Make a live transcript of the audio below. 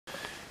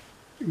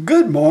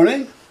Good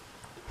morning.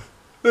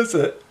 This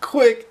is a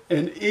quick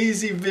and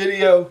easy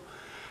video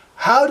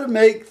how to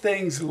make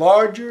things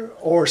larger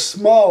or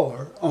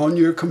smaller on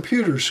your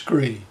computer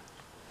screen.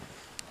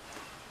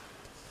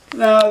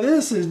 Now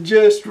this is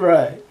just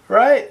right?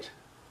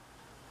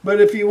 But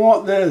if you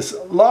want this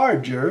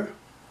larger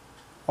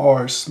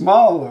or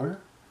smaller,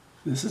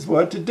 this is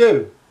what to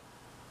do.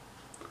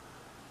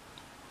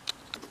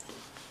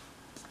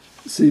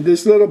 See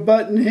this little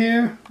button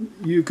here?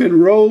 You can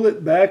roll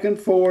it back and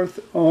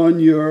forth on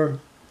your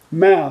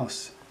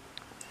mouse.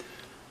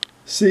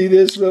 See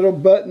this little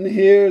button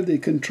here, the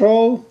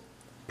control?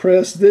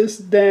 Press this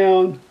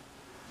down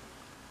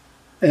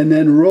and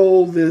then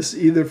roll this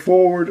either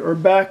forward or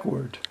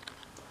backward.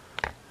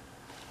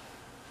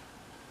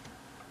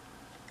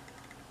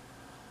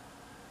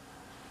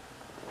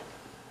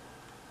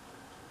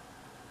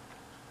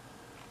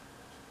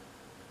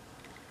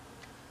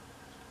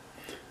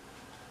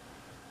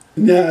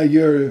 Now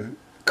your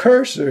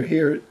cursor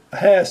here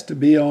has to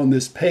be on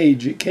this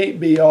page. It can't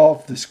be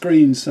off the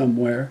screen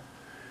somewhere.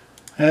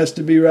 It has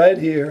to be right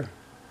here.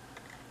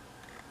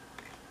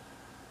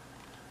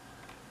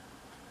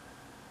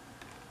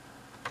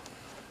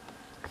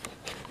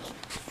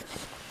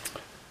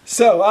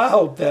 So I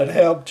hope that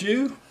helped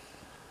you.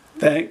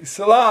 Thanks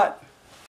a lot.